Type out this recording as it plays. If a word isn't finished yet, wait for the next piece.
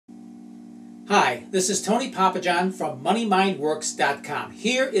Hi, this is Tony Papajohn from MoneyMindWorks.com.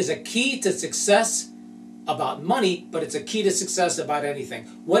 Here is a key to success about money, but it's a key to success about anything.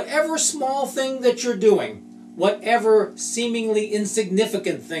 Whatever small thing that you're doing, whatever seemingly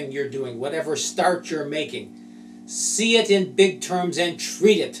insignificant thing you're doing, whatever start you're making, see it in big terms and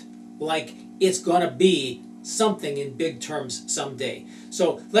treat it like it's going to be something in big terms someday.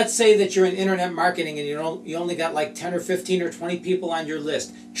 So let's say that you're in internet marketing and you only got like 10 or 15 or 20 people on your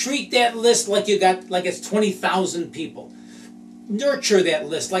list. Treat that list like it's 20,000 people. Nurture that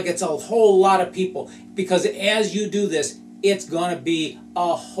list like it's a whole lot of people, because as you do this, it's going to be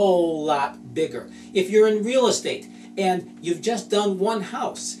a whole lot bigger. If you're in real estate and you've just done one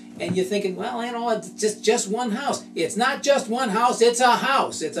house and you're thinking, well, you know, it's just one house. It's not just one house, it's a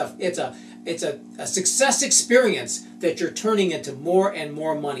house. It's a success experience that you're turning into more and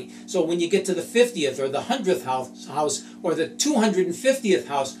more money. So when you get to the 50th or the 100th house or the 250th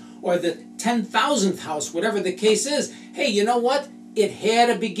house or the 10,000th house, whatever the case is, hey, you know what? It had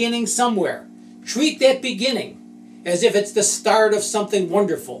a beginning somewhere. Treat that beginning as if it's the start of something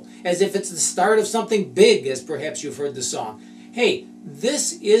wonderful, as if it's the start of something big, as perhaps you've heard the song. Hey,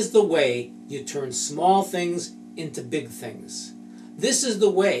 this is the way you turn small things into big things. This is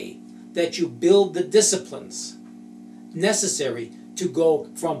the way that you build the disciplines necessary to go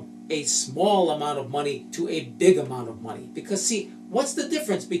from a small amount of money to a big amount of money. Because see, what's the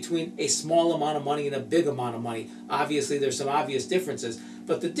difference between a small amount of money and a big amount of money? Obviously, there's some obvious differences.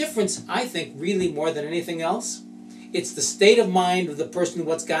 But the difference, I think, really more than anything else, it's the state of mind of the person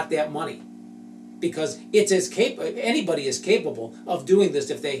what's got that money. Because it's anybody is capable of doing this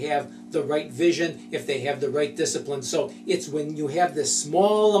if they have the right vision, if they have the right discipline. So it's when you have this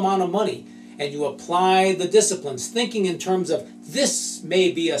small amount of money and you apply the disciplines, thinking in terms of this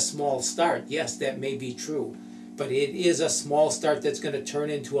may be a small start. Yes, that may be true. But it is a small start that's going to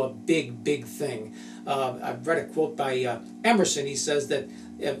turn into a big, big thing. I've read a quote by Emerson. He says that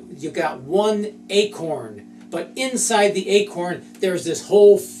you got one acorn, but inside the acorn there's this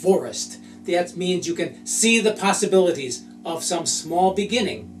whole forest. That means you can see the possibilities of some small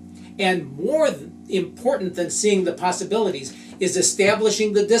beginning. And more important than seeing the possibilities is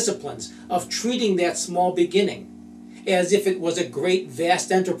establishing the disciplines of treating that small beginning as if it was a great,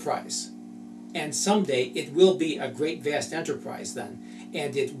 vast enterprise. And someday it will be a great, vast enterprise then.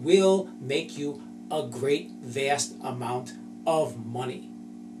 And it will make you a great, vast amount of money.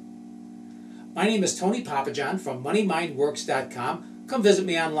 My name is Tony Papajohn from MoneyMindWorks.com. Come visit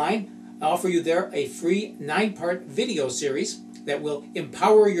me online. I offer you there a free 9-part video series that will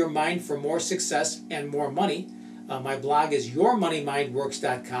empower your mind for more success and more money. My blog is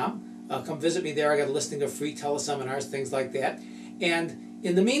yourmoneymindworks.com. Come visit me there. I got a listing of free teleseminars, things like that. And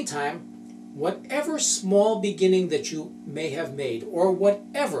in the meantime, whatever small beginning that you may have made, or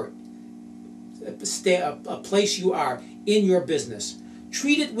whatever a place you are in your business,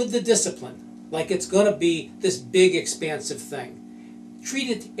 treat it with the discipline like it's going to be this big, expansive thing.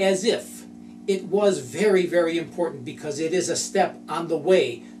 Treat it as if it was very, very important, because it is a step on the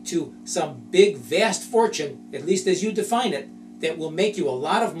way to some big, vast fortune, at least as you define it, that will make you a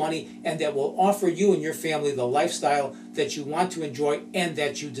lot of money and that will offer you and your family the lifestyle that you want to enjoy and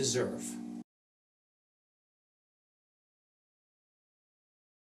that you deserve.